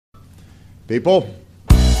People,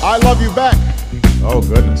 I love you back. Oh,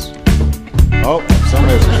 goodness. Oh,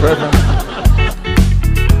 somebody's tripping.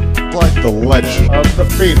 Like the legend of the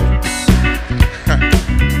Phoenix.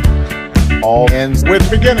 All ends with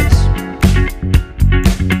beginnings.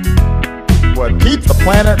 What keeps the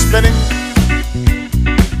planet spinning?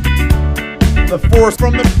 The force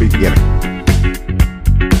from the beginning.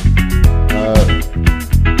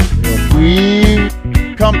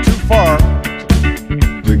 We've come too far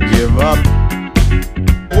to give up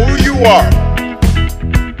who you are.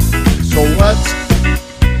 So let's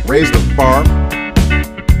raise the bar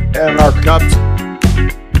and our cups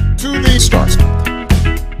to the stars.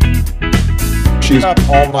 She's up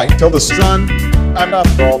all night till the sun. I'm up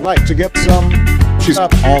all night to get some. She's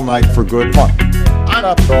up all night for good fun. I'm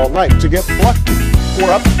up all night to get lucky.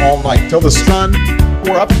 We're up all night till the sun.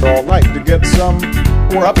 We're up all night to get some.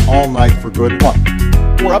 We're up all night for good luck.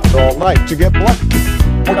 We're up all night to get lucky.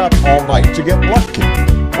 We're up all night to get lucky.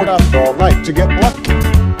 We're up all night to get lucky.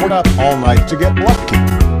 We're up all night to get lucky.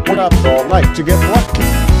 We're up all night to get lucky.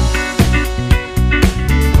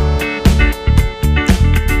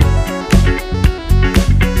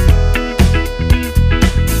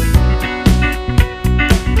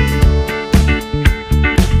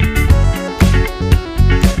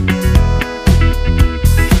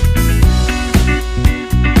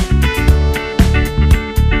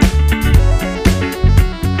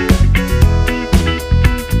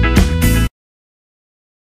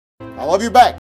 I love you back.